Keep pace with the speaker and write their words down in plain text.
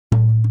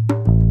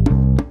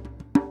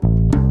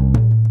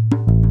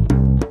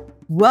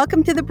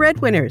Welcome to the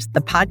Breadwinners, the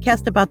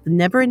podcast about the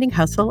never-ending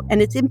hustle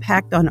and its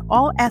impact on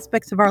all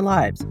aspects of our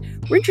lives.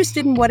 We're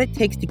interested in what it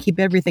takes to keep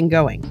everything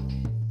going.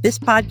 This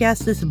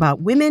podcast is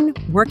about women,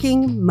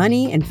 working,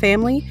 money, and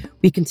family.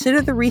 We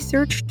consider the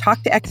research,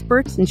 talk to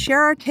experts, and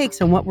share our takes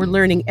on what we're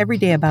learning every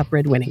day about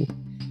breadwinning.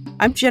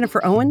 I'm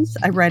Jennifer Owens.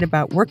 I write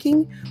about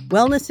working,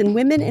 wellness, and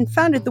women, and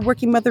founded the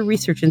Working Mother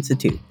Research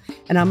Institute.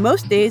 And on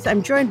most days,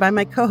 I'm joined by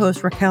my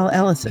co-host, Raquel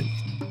Ellison.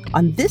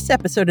 On this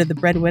episode of The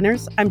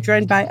Breadwinners, I'm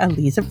joined by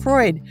Aliza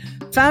Freud,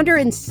 founder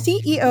and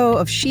CEO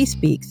of She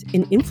Speaks,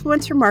 an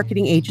influencer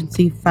marketing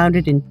agency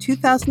founded in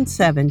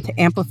 2007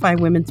 to amplify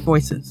women's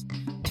voices.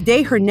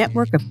 Today, her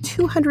network of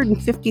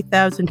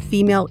 250,000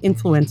 female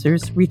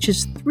influencers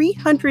reaches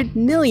 300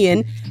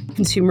 million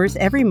consumers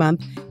every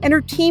month, and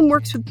her team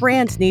works with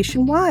brands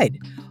nationwide.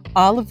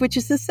 All of which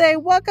is to say,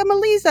 welcome,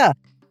 Aliza.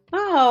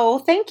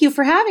 Oh, thank you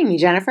for having me,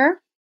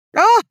 Jennifer.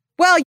 Oh,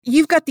 well,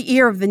 you've got the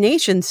ear of the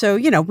nation, so,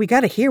 we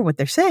got to hear what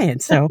they're saying.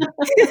 So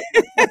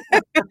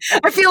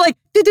I feel like,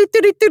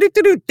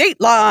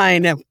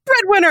 Dateline,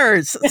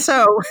 Breadwinners.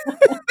 So,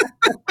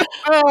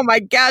 oh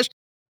my gosh,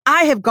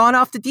 I have gone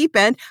off the deep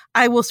end.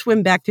 I will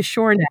swim back to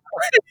shore now.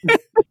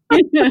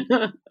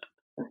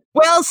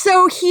 Well,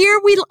 so here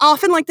we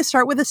often like to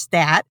start with a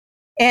stat.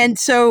 And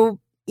so,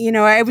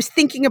 I was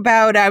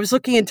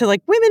looking into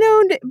like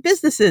women-owned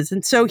businesses.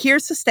 And so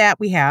here's the stat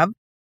we have.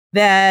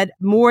 That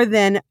more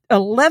than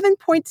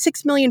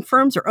 11.6 million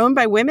firms are owned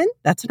by women.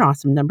 That's an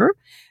awesome number.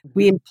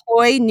 We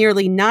employ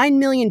nearly 9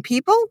 million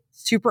people.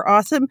 Super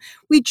awesome.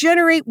 We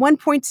generate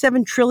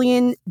 $1.7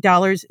 trillion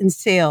in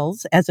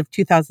sales as of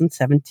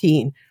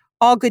 2017.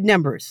 All good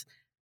numbers.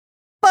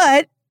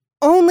 But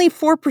only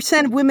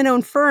 4% of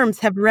women-owned firms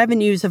have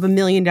revenues of $1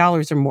 million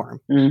or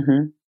more.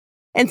 Mm-hmm.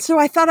 And so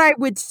I thought I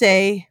would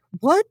say,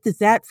 what does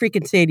that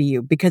freaking say to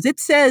you? Because it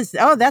says,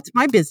 oh, that's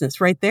my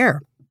business right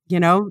there.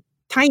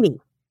 Tiny.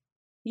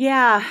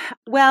 Yeah.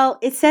 Well,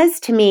 it says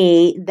to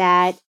me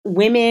that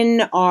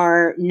women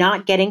are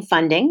not getting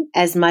funding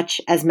as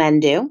much as men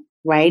do,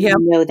 right? Yep.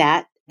 We know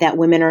that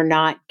women are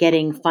not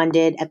getting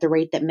funded at the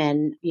rate that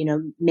men,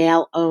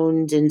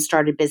 male-owned and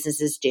started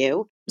businesses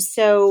do.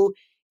 So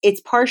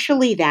it's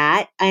partially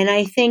that. And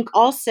I think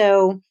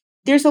also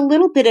there's a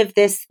little bit of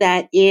this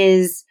that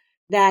is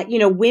that,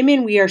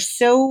 women, we are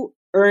so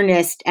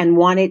earnest and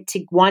want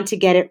to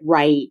get it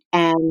right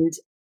and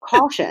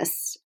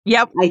cautious.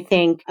 Yep. I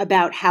think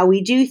about how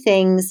we do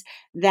things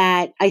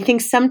that I think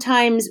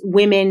sometimes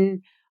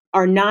women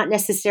are not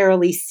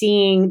necessarily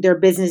seeing their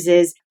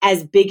businesses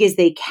as big as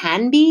they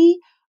can be.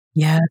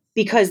 Yeah.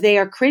 Because they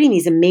are creating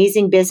these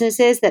amazing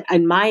businesses that,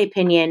 in my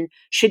opinion,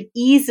 should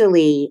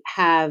easily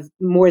have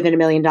more than $1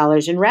 million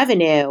in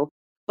revenue.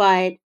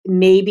 But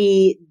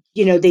maybe,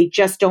 they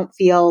just don't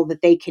feel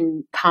that they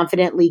can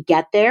confidently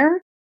get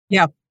there.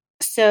 Yeah.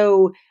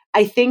 So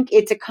I think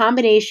it's a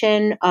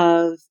combination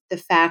of the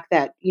fact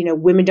that,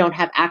 women don't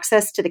have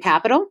access to the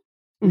capital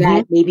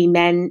that maybe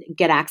men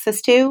get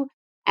access to.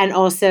 And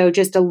also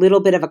just a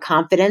little bit of a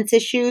confidence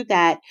issue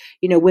that,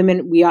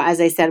 women, we are, as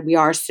I said, we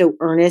are so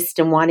earnest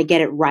and want to get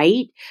it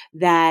right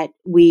that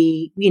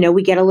we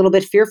get a little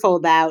bit fearful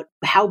about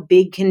how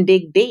big can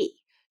big be.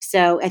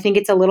 So I think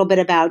it's a little bit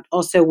about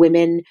also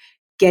women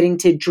getting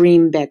to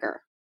dream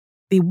bigger.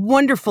 The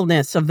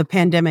wonderfulness of the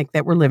pandemic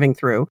that we're living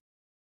through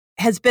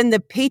has been the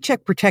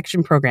Paycheck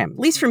Protection Program, at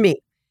least for me,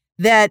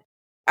 that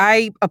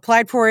I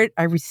applied for it.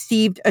 I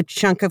received a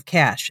chunk of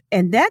cash,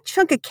 and that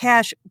chunk of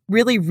cash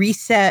really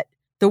reset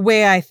the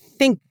way I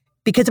think,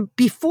 because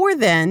before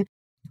then,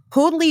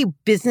 totally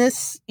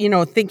business,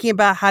 thinking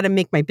about how to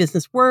make my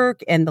business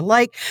work and the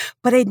like,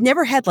 but I'd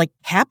never had like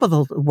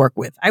capital to work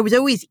with. I was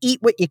always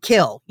eat what you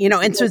kill,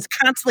 and so it's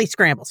constantly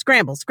scramble.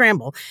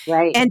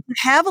 Right. And to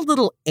have a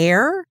little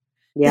air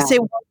to say,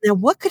 well, now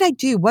what could I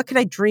do? What could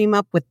I dream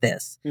up with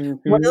this? One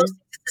of those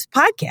things is this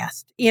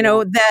podcast,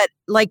 that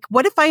like,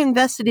 what if I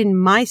invested in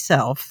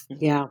myself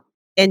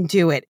and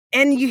do it?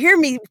 And you hear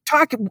me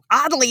talk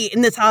oddly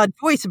in this odd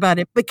voice about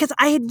it because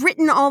I had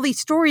written all these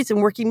stories in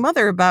Working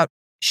Mother about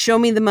show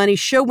me the money,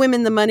 show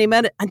women the money,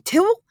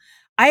 until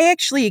I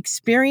actually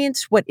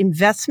experienced what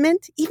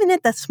investment, even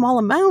at that small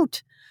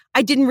amount,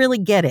 I didn't really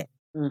get it.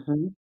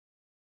 Mm-hmm.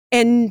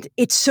 And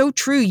it's so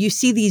true. You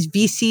see these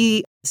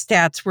VC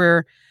stats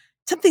where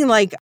something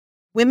like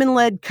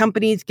women-led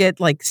companies get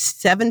like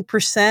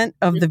 7%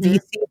 of the VC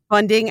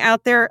funding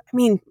out there. I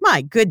mean,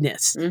 my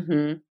goodness.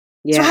 Mm-hmm.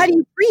 Yeah. So how do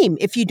you dream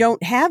if you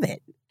don't have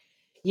it?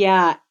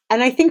 Yeah.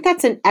 And I think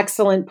that's an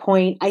excellent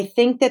point. I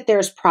think that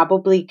there's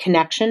probably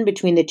connection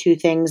between the two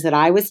things that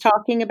I was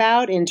talking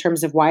about in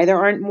terms of why there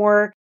aren't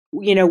more,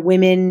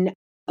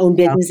 women-owned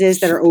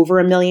businesses that are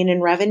over $1 million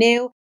in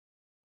revenue.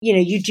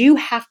 You do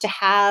have to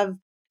have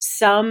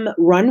some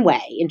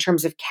runway in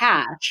terms of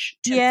cash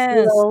to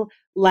feel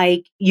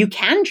like you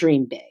can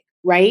dream big,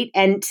 right?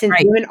 And since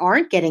women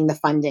aren't getting the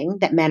funding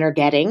that men are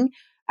getting,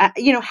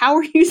 how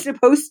are you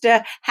supposed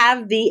to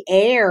have the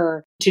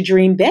air to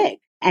dream big?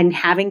 And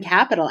having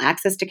capital,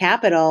 access to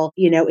capital,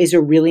 is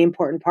a really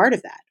important part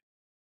of that.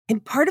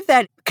 And part of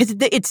that, because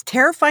it's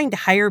terrifying to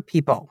hire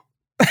people,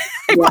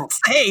 I must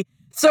say.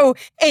 So,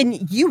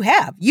 and you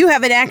have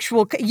an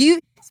actual,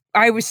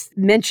 I was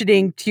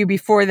mentioning to you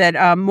before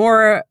that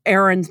Maura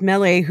Aarons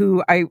Mele,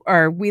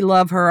 we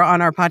love her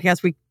on our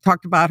podcast. We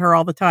talked about her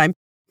all the time.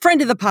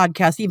 Friend of the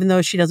podcast, even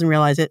though she doesn't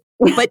realize it.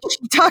 But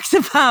she talks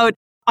about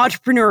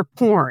entrepreneur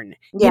porn.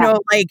 Yeah.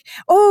 Like,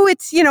 oh,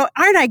 it's,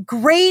 aren't I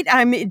great?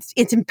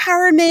 It's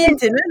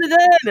empowerment and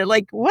and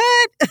like,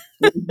 what?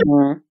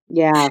 Mm-hmm.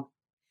 Yeah.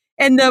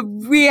 And the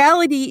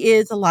reality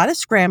is a lot of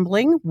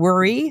scrambling,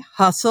 worry,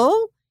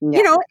 hustle,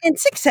 Yeah. and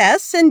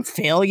success and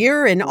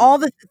failure and all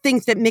the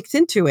things that mix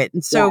into it.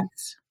 And so,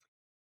 Yes.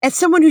 as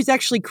someone who's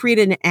actually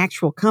created an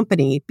actual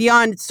company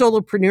beyond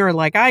solopreneur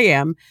like I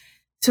am,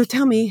 so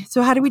tell me,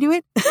 so how do we do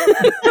it?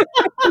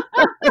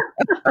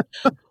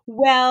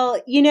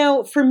 Well,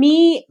 for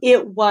me,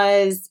 it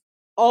was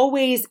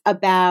always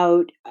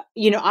about,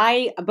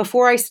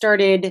 before I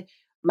started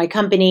my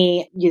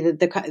company,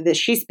 the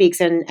She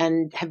Speaks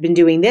and have been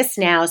doing this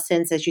now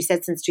since, as you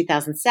said, since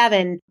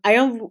 2007. I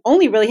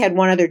only really had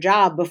one other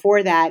job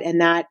before that,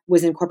 and that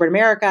was in corporate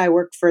America. I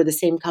worked for the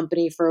same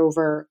company for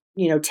over,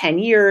 10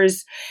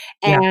 years.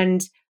 Yeah.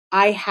 And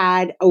I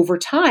had, over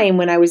time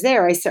when I was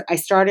there, I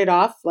started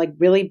off like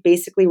really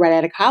basically right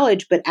out of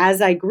college. But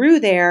as I grew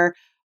there,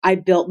 I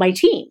built my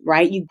team,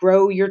 right? You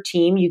grow your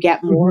team, you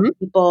get more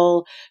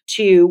people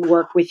to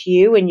work with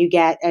you, and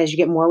as you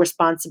get more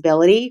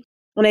responsibility.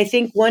 And I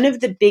think one of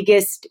the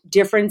biggest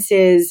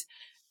differences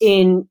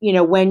in,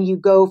 when you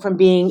go from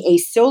being a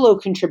solo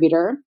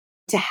contributor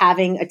to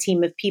having a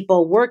team of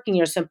people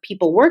working, some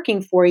people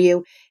working for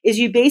you, is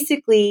you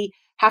basically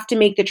have to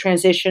make the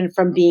transition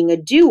from being a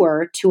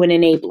doer to an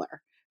enabler,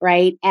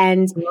 right?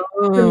 And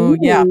for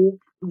me,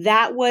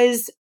 that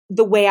was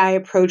the way I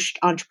approached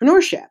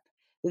entrepreneurship.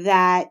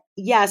 That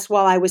yes,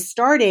 while I was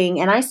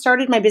starting, and I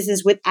started my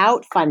business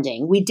without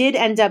funding, we did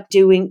end up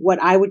doing what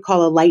I would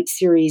call a light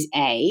Series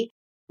A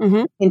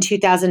in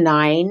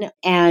 2009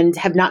 and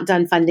have not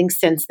done funding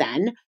since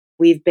then.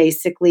 We've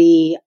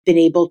basically been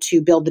able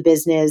to build the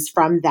business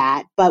from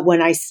that. But when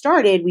I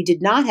started, we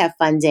did not have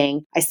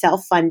funding. I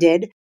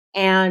self-funded,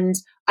 and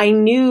I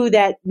knew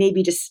that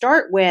maybe to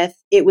start with,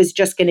 it was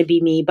just going to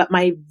be me. But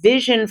my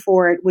vision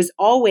for it was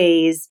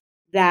always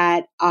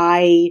that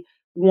I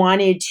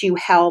wanted to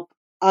help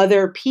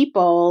other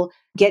people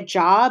get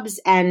jobs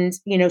and,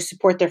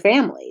 support their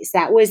families.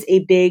 That was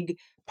a big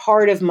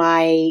part of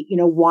my,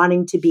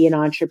 wanting to be an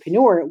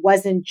entrepreneur. It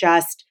wasn't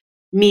just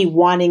me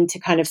wanting to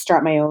kind of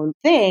start my own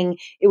thing.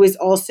 It was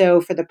also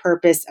for the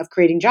purpose of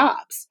creating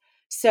jobs.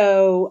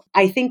 So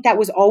I think that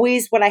was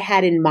always what I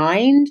had in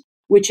mind,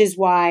 which is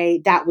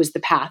why that was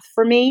the path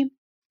for me.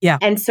 Yeah.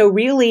 And so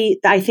really,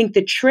 I think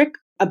the trick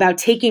about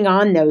taking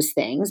on those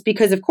things,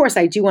 because of course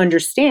I do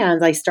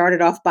understand, I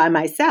started off by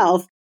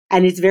myself.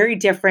 And it's very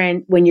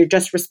different when you're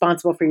just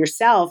responsible for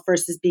yourself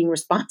versus being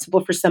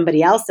responsible for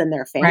somebody else and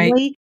their family.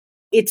 Right.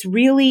 It's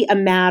really a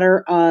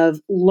matter of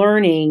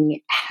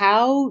learning,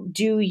 how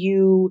do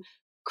you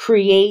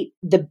create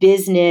the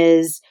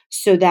business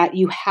so that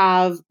you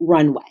have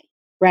runway,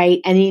 right?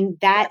 I mean,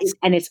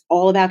 and it's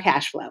all about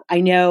cash flow.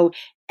 I know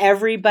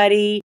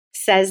everybody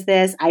says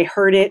this. I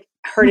heard it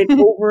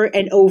over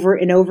and over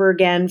and over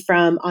again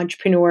from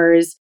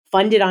entrepreneurs,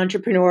 funded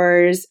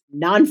entrepreneurs,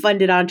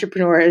 non-funded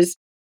entrepreneurs.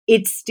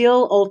 It's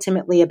still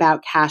ultimately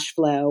about cash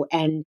flow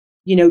and,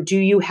 do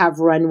you have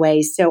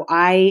runway? So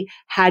I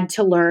had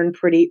to learn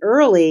pretty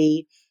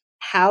early,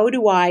 how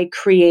do I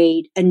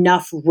create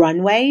enough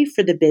runway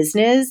for the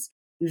business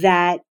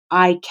that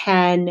I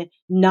can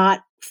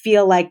not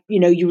feel like,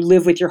 you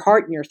live with your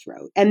heart in your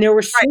throat. And there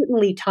were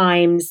certainly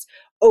times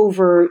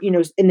over,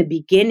 in the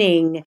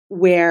beginning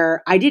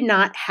where I did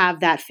not have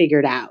that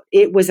figured out.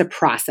 It was a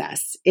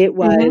process. It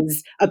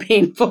was a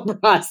painful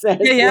process.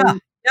 Yeah.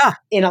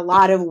 In a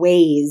lot of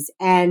ways.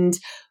 And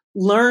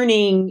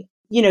learning,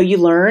 you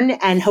learn,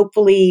 and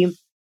hopefully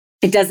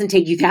it doesn't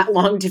take you that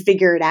long to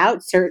figure it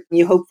out. Certainly,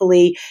 you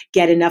hopefully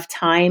get enough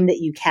time that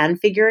you can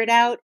figure it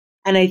out.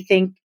 And I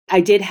think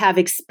I did have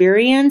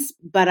experience,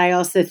 but I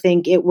also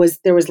think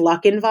there was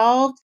luck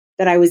involved,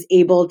 that I was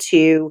able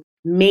to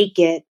make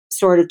it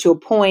sort of to a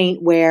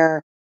point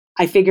where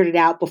I figured it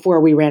out before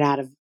we ran out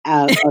of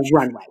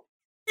runway.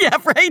 Yeah,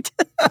 right.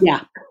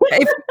 Yeah.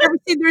 If you've ever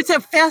seen, there's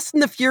a Fast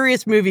and the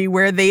Furious movie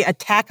where they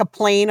attack a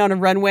plane on a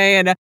runway,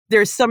 and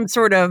there's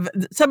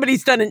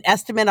somebody's done an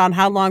estimate on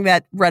how long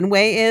that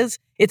runway is.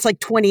 It's like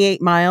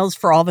 28 miles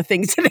for all the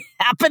things that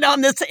happen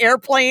on this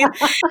airplane.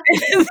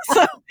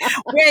 So,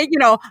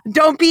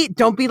 don't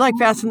be like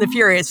Fast and the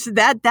Furious.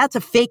 That's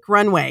a fake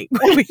runway.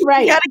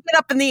 Right. You got to get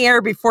up in the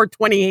air before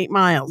 28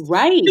 miles.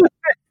 Right.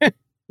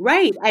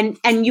 Right.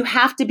 And you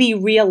have to be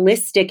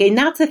realistic. And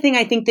that's the thing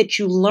I think that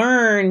you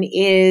learn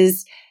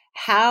is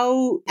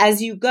how,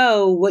 as you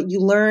go, what you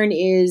learn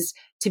is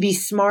to be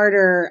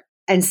smarter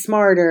and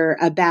smarter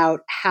about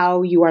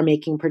how you are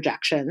making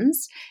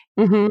projections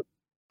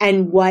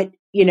and what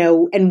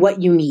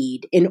you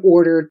need in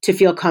order to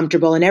feel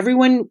comfortable. And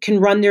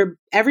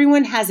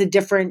everyone has a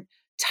different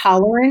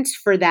tolerance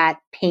for that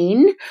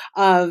pain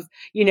of,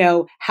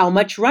 how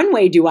much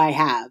runway do I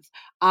have?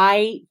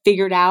 I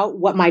figured out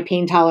what my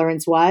pain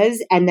tolerance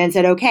was and then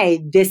said,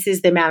 okay, this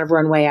is the amount of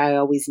runway I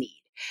always need.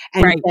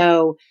 And Right.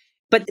 so,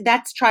 but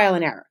that's trial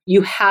and error.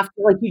 You have to,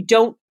 like,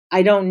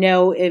 I don't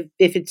know if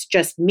it's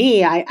just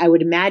me. I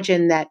would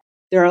imagine that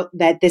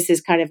that this is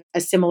kind of a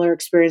similar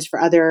experience for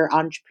other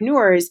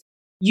entrepreneurs.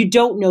 You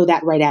don't know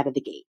that right out of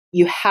the gate.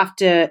 You have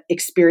to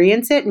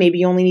experience it. Maybe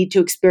you only need to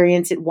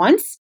experience it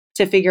once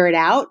to figure it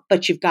out,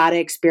 but you've got to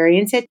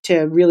experience it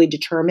to really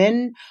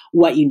determine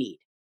what you need.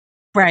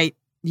 Right.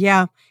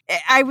 Yeah.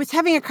 I was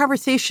having a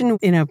conversation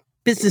in a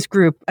business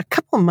group a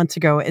couple of months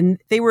ago,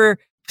 and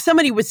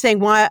somebody was saying,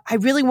 well, I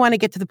really want to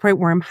get to the point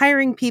where I'm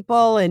hiring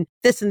people and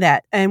this and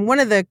that. And one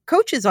of the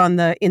coaches in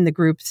the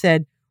group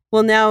said,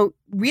 well, now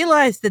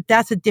realize that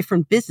that's a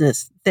different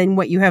business than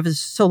what you have as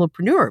a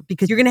solopreneur,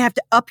 because you're going to have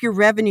to up your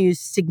revenues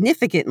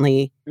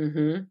significantly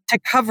to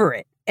cover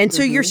it. And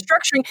so you're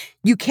structuring,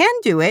 you can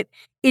do it.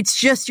 It's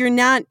just, you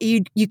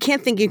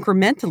can't think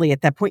incrementally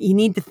at that point. You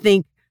need to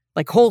think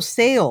like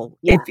wholesale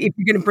if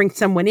you're going to bring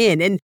someone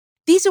in. And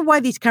these are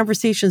why these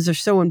conversations are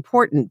so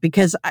important,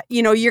 because,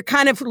 you're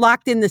kind of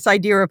locked in this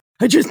idea of,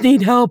 I just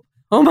need help.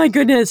 Oh my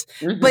goodness.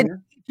 But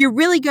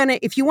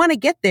if you want to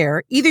get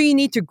there, either you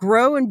need to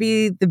grow and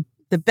be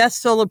the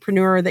best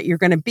solopreneur that you're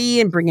going to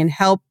be and bring in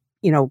help,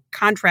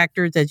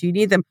 contractors as you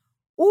need them,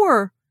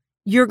 or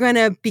you're going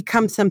to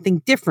become something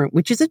different,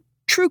 which is a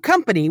true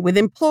company with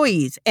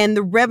employees and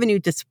the revenue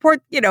to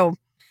support,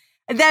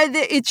 that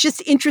it's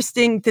just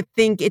interesting to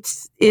think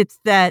it's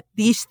that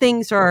these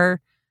things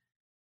are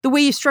the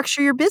way you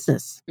structure your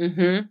business.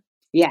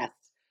 Yes,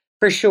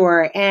 for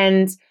sure.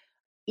 And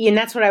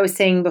that's what I was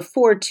saying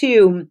before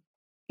too.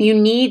 You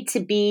need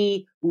to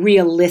be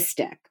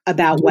realistic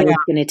about what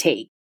it's going to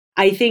take.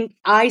 I think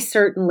I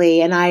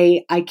certainly, and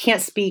I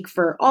can't speak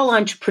for all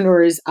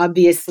entrepreneurs,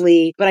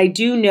 obviously, but I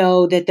do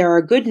know that there are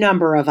a good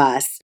number of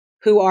us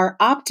who are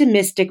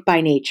optimistic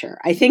by nature.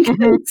 I think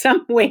in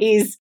some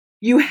ways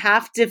you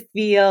have to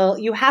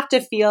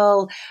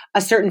feel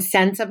a certain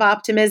sense of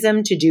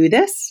optimism to do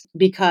this,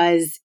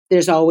 because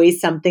there's always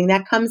something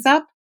that comes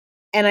up.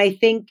 And I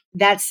think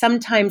that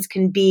sometimes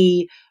can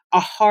be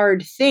a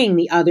hard thing.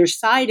 The other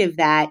side of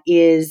that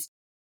is,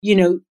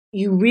 you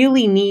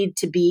really need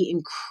to be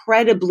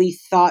incredibly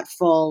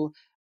thoughtful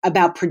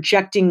about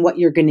projecting what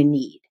you're going to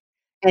need.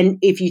 And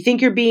if you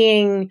think you're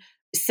being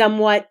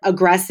somewhat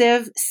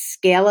aggressive,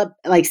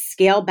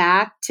 scale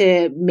back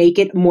to make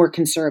it more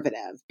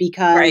conservative,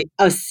 because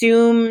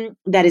assume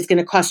that it's going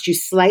to cost you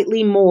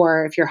slightly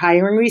more. If you're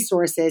hiring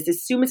resources,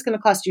 assume it's going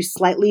to cost you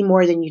slightly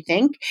more than you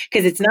think,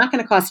 because it's not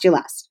going to cost you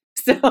less.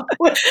 So,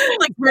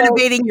 like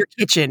renovating your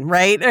kitchen,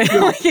 right?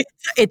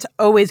 It's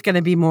always going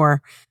to be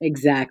more.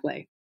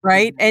 Exactly.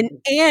 Right.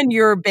 And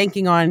you're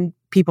banking on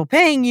people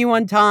paying you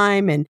on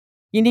time, and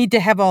you need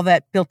to have all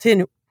that built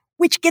in,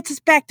 which gets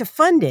us back to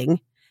funding.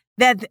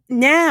 That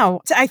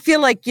now I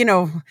feel like,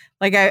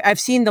 I've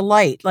seen the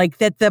light, like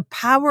that the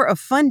power of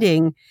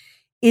funding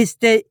is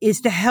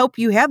to help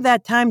you have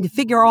that time to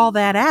figure all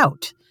that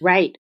out.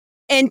 Right.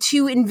 And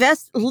to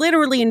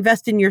literally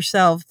invest in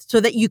yourself so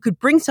that you could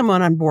bring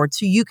someone on board,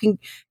 so you can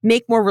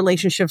make more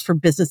relationships for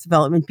business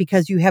development,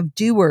 because you have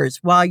doers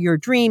while you're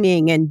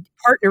dreaming and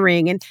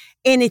partnering.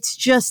 And it's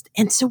just,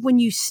 and so when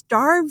you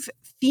starve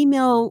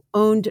female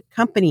owned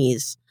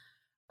companies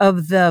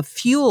of the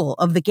fuel,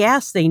 of the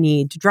gas they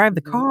need to drive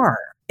the car,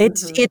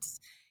 it's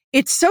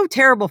so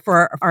terrible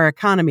for our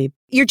economy.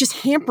 You're just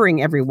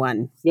hampering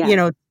everyone,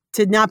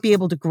 to not be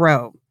able to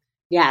grow.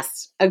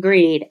 Yes,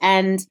 agreed.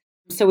 And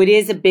so it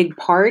is a big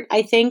part,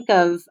 I think,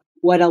 of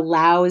what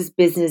allows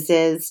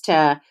businesses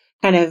to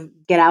kind of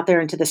get out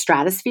there into the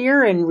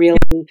stratosphere and really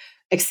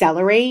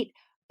accelerate.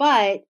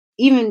 But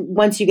even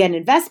once you get an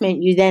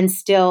investment, you then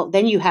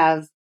you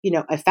have,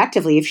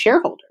 effectively have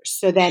shareholders.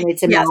 So then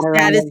it's a matter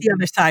that is the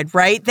other side,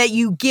 right? That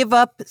you give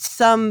up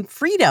some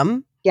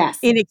freedom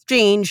in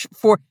exchange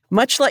for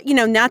much like,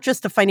 not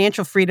just the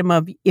financial freedom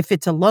of, if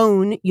it's a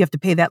loan, you have to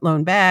pay that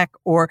loan back,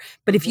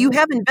 but if you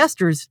have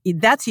investors,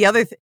 that's the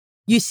other thing.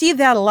 You see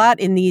that a lot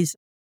in these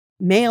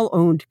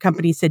male-owned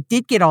companies that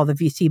did get all the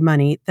VC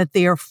money, that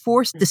they are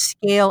forced to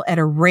scale at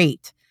a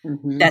rate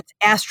that's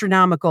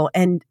astronomical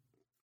and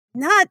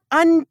not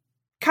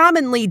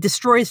uncommonly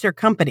destroys their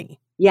company.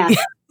 Yeah.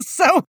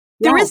 So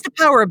there is the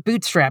power of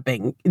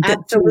bootstrapping.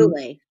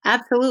 Absolutely.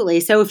 Absolutely.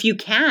 So if you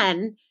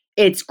can,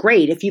 it's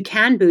great. If you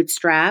can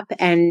bootstrap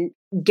and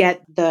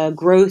get the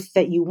growth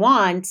that you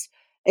want,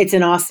 it's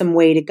an awesome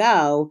way to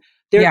go.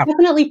 There are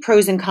definitely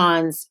pros and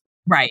cons.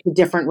 Right. The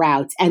different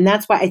routes. And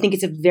that's why I think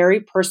it's a very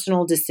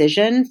personal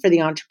decision for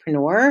the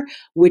entrepreneur,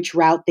 which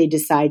route they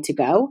decide to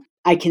go.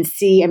 I can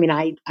see,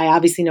 I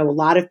obviously know a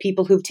lot of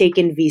people who've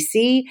taken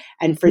VC,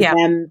 and for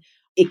them,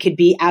 it could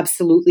be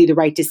absolutely the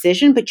right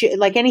decision. But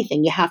like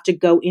anything, you have to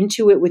go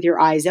into it with your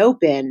eyes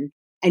open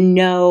and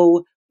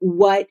know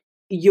what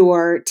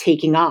you're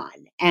taking on,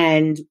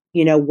 and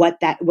what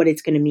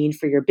it's going to mean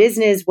for your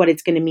business, what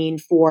it's going to mean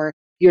for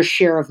your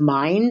share of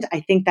mind.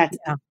 I think that's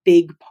a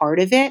big part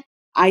of it.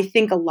 I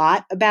think a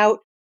lot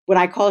about what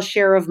I call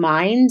share of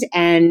mind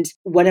and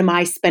what am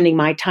I spending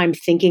my time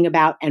thinking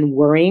about and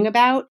worrying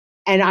about.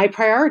 And I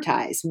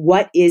prioritize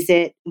what is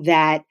it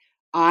that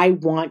I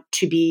want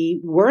to be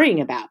worrying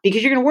about,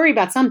 because you're going to worry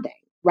about something,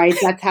 right?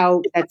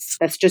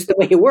 That's just the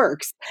way it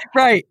works.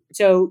 Right.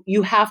 So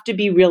you have to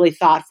be really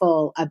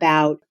thoughtful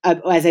about,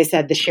 as I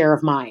said, the share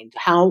of mind.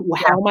 How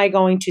am I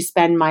going to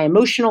spend my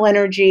emotional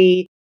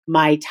energy,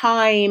 my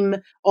time,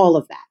 all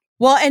of that?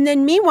 Well, and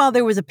then meanwhile,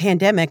 there was a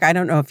pandemic. I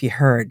don't know if you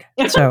heard.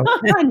 So,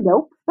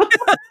 Nope.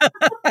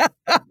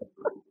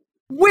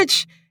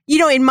 which,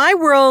 in my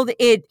world,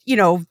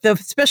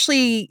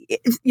 especially,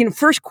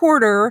 first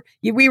quarter,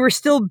 we were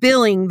still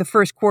billing the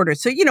first quarter.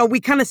 So, we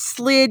kind of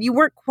slid. You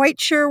weren't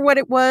quite sure what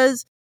it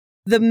was.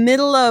 The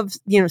middle of,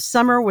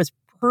 summer was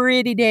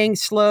pretty dang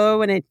slow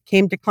when it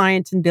came to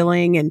clients and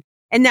billing. And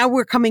now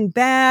we're coming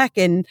back.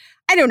 And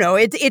I don't know,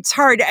 it's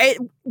hard.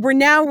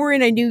 We're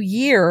in a new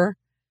year.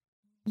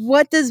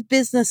 What does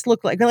business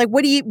look like? Like,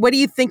 what are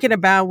you thinking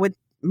about with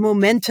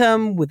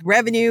momentum, with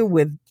revenue,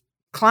 with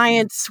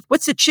clients?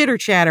 What's the chitter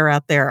chatter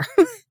out there?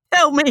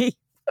 Tell me.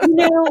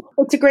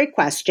 It's a great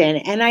question.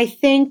 And I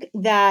think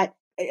that,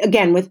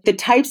 again, with the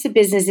types of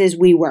businesses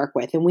we work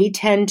with, and we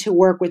tend to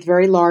work with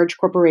very large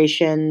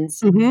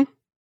corporations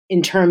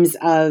in terms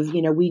of,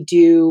 we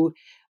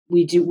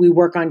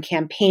work on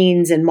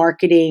campaigns and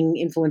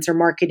marketing, influencer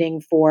marketing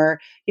for,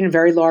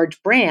 very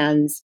large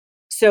brands.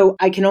 So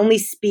I can only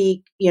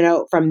speak,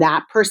 from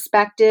that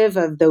perspective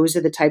of those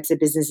are the types of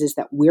businesses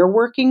that we're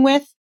working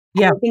with.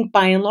 Yeah. And I think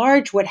by and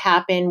large, what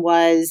happened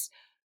was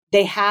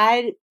they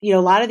had, a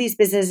lot of these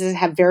businesses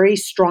have very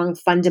strong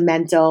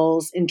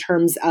fundamentals in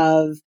terms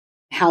of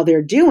how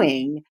they're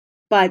doing,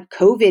 but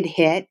COVID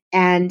hit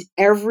and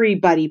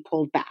everybody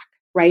pulled back,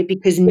 right?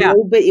 Because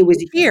nobody, it was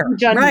a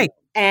huge unknown. Right.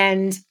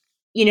 And,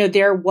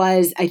 there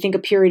was, I think, a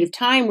period of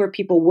time where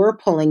people were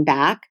pulling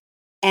back.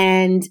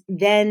 And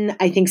then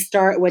I think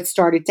what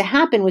started to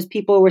happen was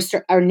people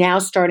are now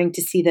starting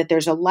to see that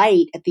there's a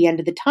light at the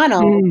end of the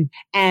tunnel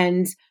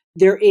and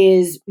there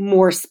is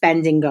more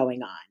spending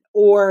going on.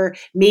 Or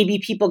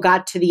maybe people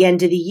got to the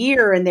end of the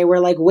year and they were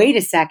like, wait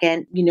a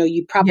second,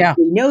 you probably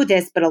know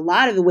this, but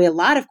the way a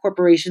lot of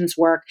corporations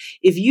work,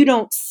 if you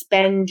don't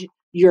spend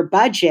your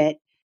budget,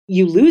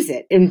 you lose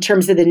it in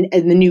terms of in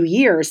the new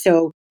year.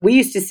 So we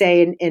used to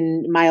say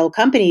in my old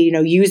company,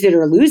 use it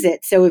or lose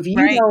it. So if you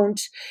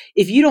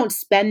don't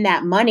spend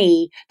that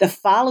money the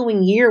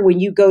following year, when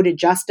you go to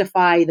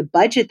justify the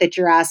budget that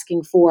you're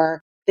asking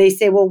for, they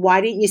say, well, why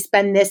didn't you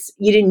spend this?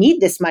 You didn't need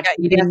this much.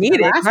 You didn't need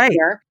it last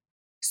year.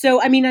 So,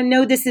 I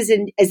know this is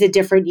a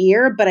different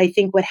year, but I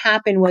think what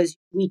happened was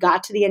we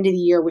got to the end of the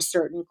year with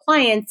certain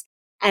clients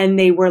and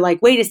they were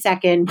like, wait a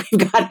second,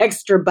 we've got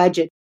extra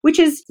budget, which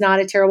is not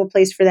a terrible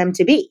place for them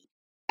to be.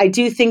 I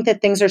do think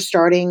that things are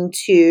starting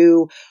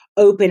to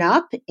open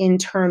up in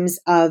terms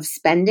of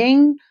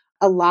spending.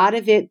 A lot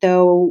of it,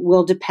 though,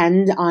 will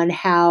depend on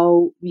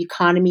how the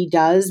economy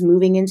does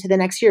moving into the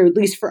next year, at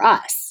least for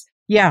us.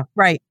 Yeah,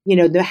 right.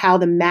 How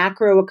the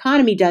macro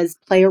economy does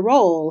play a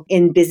role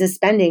in business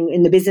spending,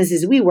 in the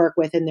businesses we work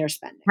with and their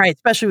spending. Right,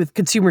 especially with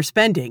consumer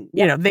spending.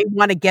 Yeah. They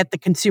want to get the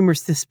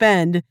consumers to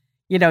spend.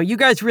 You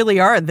guys really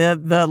are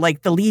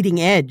the leading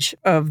edge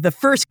of the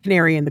first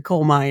canary in the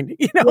coal mine.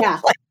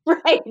 Yeah,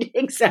 right,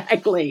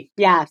 exactly.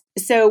 Yeah.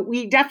 So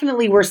we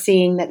definitely were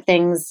seeing that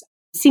things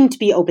seem to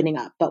be opening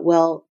up, but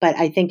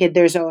I think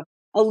there's a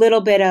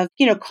little bit of,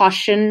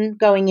 caution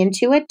going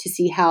into it to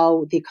see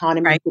how the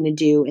economy is going to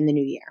do in the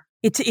new year.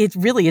 It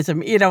really is,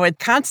 it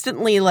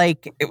constantly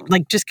like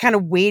just kind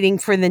of waiting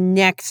for the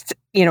next,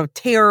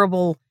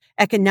 terrible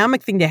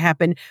economic thing to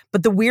happen.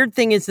 But the weird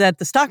thing is that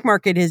the stock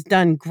market has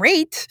done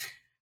great,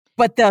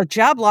 but the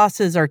job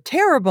losses are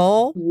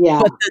terrible. Yeah.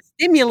 But the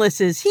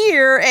stimulus is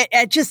here.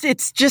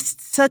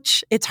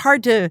 It's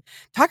hard to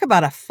talk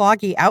about a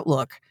foggy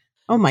outlook.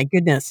 Oh my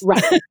goodness.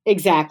 Right.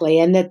 Exactly.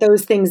 And that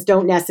those things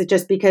don't necessarily,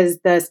 just because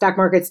the stock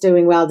market's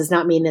doing well does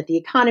not mean that the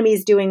economy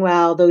is doing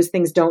well. Those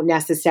things don't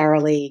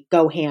necessarily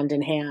go hand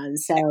in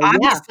hand. So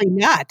obviously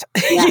not.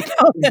 Yeah,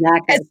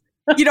 exactly.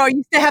 I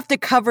used to have to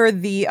cover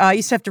I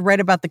used to have to write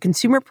about the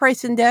consumer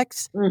price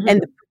index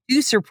and the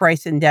producer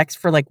price index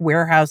for like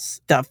warehouse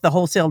stuff, the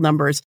wholesale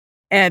numbers.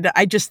 And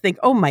I just think,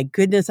 oh my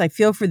goodness, I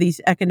feel for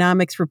these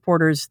economics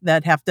reporters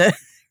that have to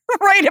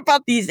write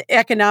about these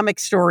economic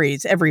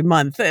stories every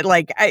month.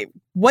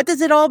 What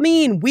does it all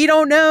mean? We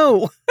don't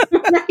know.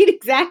 Right,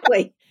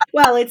 exactly.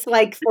 Well, it's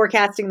like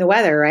forecasting the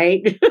weather,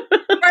 right? Right.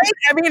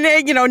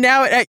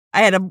 Now I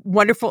had a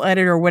wonderful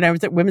editor when I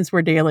was at Women's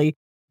Wear Daily,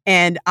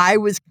 and I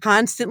was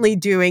constantly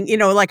doing,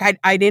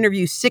 I'd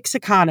interview 6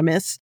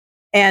 economists,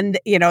 and,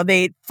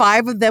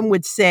 5 of them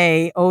would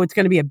say, oh, it's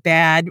going to be a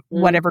bad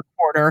whatever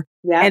quarter.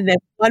 Yeah. And then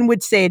one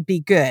would say it'd be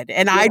good.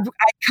 And I'd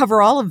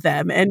cover all of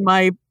them. And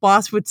my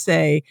boss would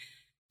say,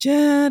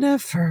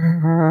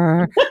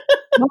 Jennifer,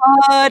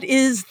 what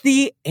is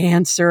the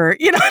answer?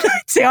 And I'd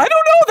say, I don't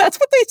know. That's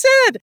what they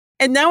said.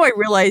 And now I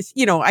realize,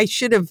 I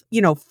should have,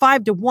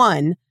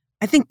 5-1.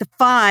 I think the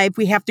 5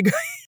 we have to go.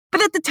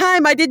 But at the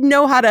time I didn't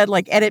know how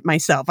to edit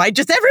myself.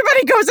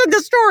 Everybody goes in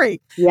the story.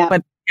 Yeah.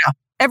 But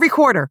every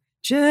quarter.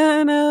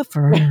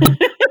 Jennifer.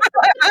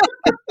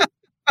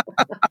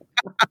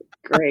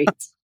 Great.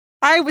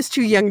 I was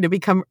too young to be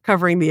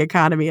covering the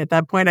economy at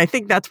that point. I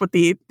think that's what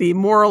the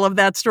moral of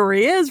that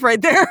story is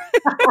right there.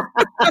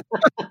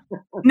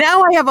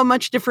 Now I have a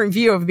much different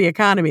view of the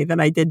economy than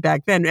I did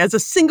back then as a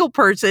single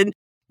person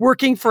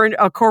working for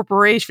a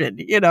corporation,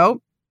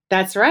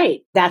 That's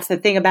right. That's the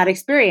thing about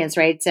experience,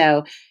 right?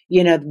 So,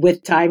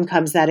 with time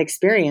comes that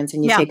experience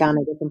and you take on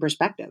a different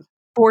perspective.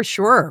 For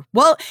sure.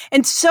 Well,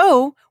 and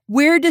so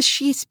where does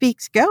She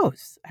Speaks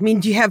goes? I mean,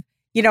 do you have,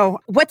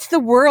 what's the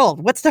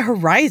world? What's the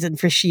horizon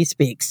for She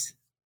Speaks?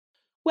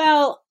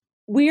 Well,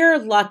 we're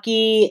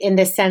lucky in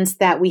the sense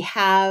that we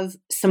have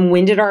some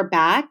wind at our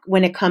back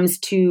when it comes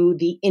to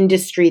the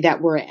industry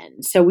that we're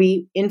in. So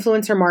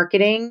influencer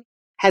marketing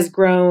has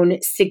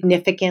grown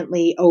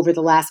significantly over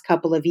the last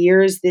couple of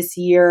years. This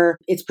year,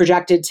 it's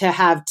projected to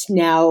have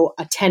now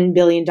a $10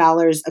 billion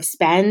of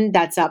spend.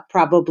 That's up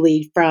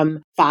probably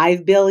from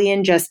 $5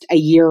 billion just a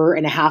year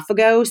and a half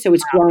ago. So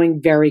it's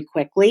growing very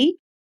quickly.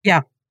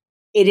 Yeah.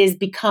 It has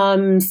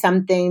become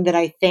something that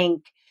I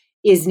think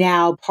is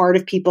now part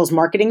of people's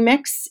marketing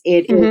mix.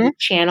 It is a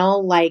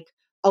channel like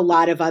a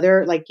lot of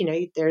other,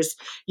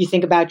 you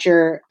think about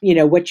your,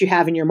 what you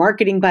have in your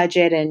marketing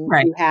budget, and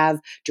you have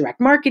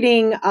direct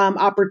marketing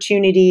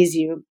opportunities.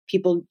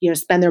 People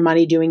spend their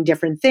money doing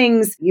different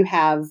things. You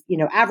have,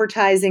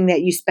 advertising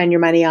that you spend your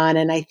money on.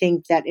 And I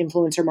think that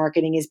influencer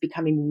marketing is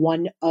becoming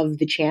one of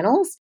the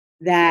channels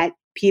that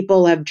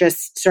people have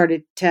just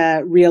started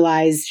to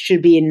realize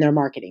should be in their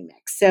marketing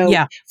mix. So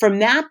from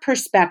that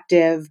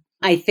perspective,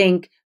 I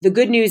think the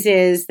good news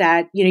is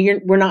that,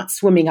 we're not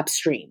swimming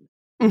upstream.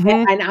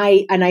 And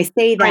I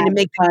say that trying to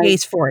make the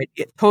case for it.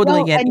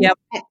 Totally get it. Yep.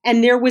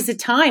 And there was a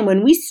time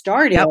when we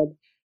started,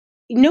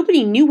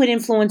 nobody knew what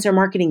influencer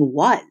marketing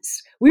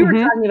was. We were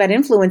talking about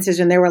influencers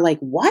and they were like,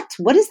 what?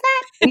 What is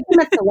that? Are you talking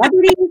about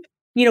celebrities?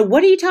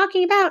 What are you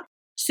talking about?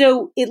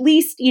 So at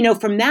least,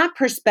 from that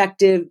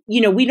perspective,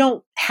 we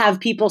don't have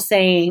people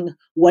saying,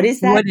 what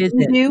is that? What is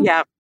it? Do?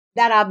 Yeah.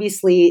 That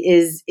obviously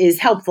is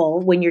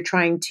helpful when you're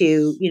trying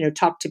to,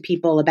 talk to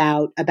people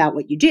about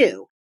what you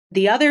do.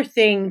 The other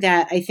thing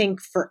that I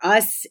think for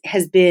us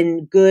has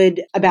been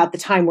good about the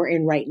time we're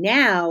in right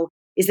now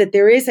is that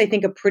there is, I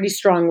think, a pretty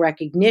strong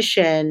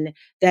recognition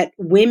that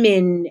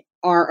women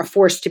are a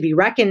force to be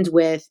reckoned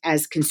with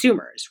as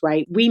consumers,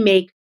 right? We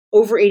make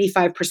over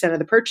 85% of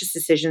the purchase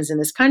decisions in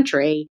this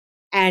country,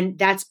 and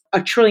that's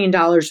 $1 trillion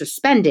of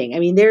spending. I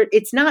mean,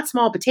 it's not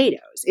small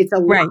potatoes. It's a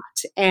lot.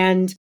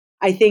 And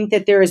I think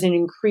that there is an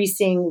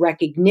increasing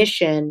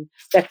recognition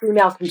that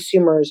female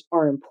consumers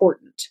are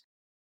important.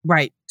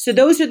 Right. So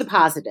those are the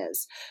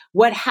positives.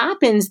 What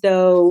happens,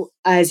 though,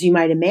 as you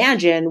might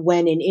imagine,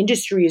 when an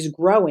industry is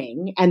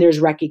growing and there's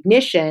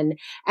recognition,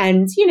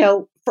 and,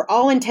 for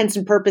all intents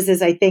and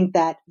purposes, I think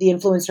that the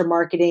influencer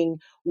marketing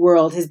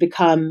world has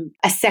become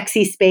a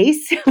sexy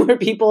space where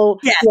people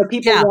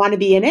want to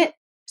be in it.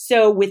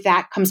 So with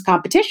that comes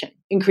competition,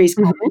 increased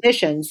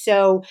competition.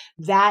 So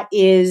that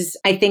is,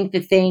 I think,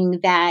 the thing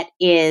that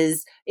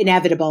is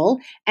inevitable.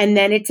 And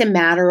then it's a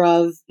matter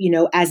of,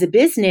 as a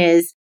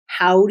business,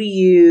 how do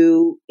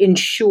you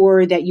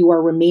ensure that you are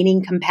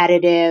remaining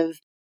competitive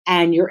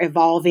and you're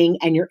evolving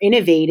and you're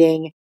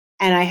innovating?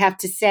 And I have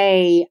to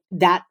say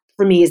that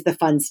for me is the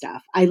fun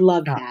stuff. I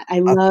love that. I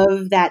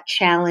love that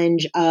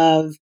challenge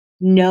of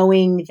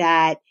knowing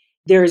that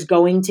there's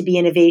going to be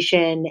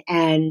innovation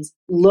and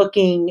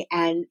looking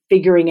and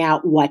figuring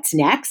out what's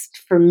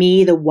next. For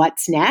me, the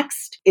what's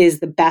next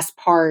is the best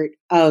part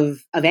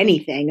of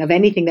anything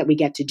that we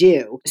get to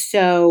do.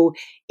 So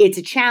it's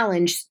a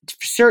challenge,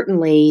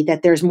 certainly,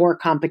 that there's more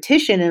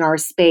competition in our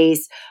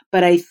space.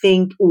 But I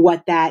think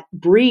what that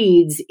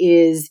breeds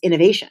is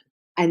innovation.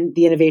 And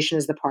the innovation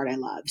is the part I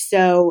love.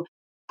 So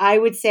I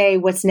would say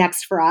what's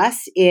next for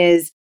us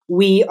is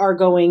we are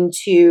going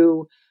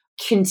to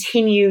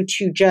continue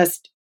to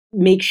just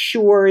make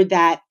sure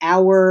that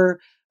our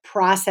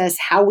process,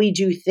 how we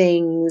do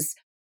things,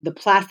 the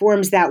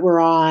platforms that we're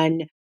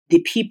on,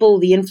 the people,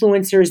 the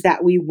influencers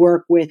that we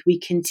work with, we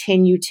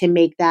continue to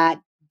make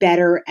that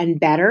better and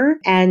better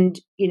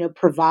and,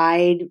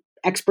 provide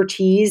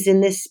expertise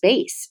in this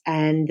space.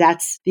 And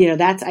that's,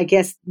 I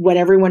guess, what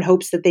everyone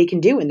hopes that they can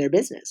do in their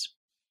business.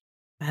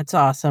 That's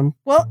awesome.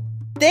 Well,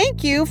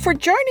 thank you for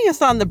joining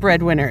us on The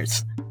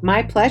Breadwinners.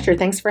 My pleasure.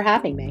 Thanks for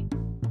having me.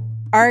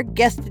 Our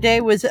guest today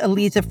was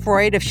Eliza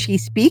Freud of She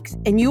Speaks,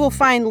 and you will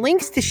find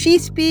links to She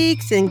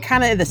Speaks and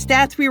kind of the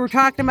stats we were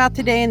talking about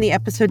today in the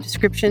episode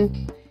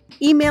description.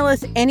 Email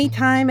us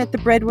anytime at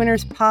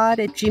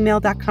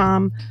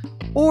thebreadwinnerspod@gmail.com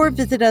or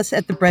visit us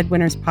at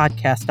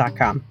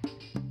thebreadwinnerspodcast.com.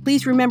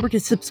 Please remember to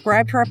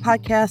subscribe to our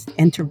podcast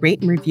and to rate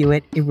and review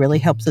it. It really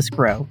helps us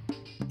grow.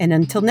 And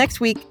until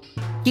next week,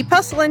 keep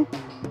hustling.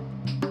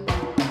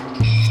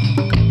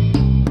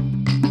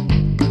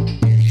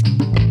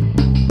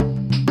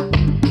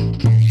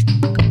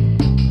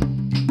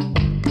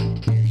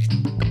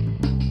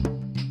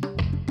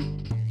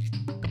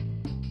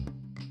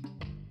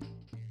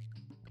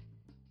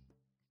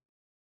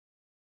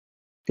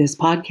 This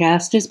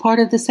podcast is part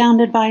of the Sound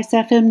Advice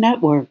FM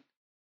network.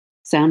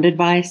 Sound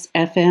Advice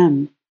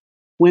FM,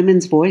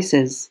 women's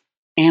voices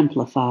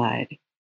amplified.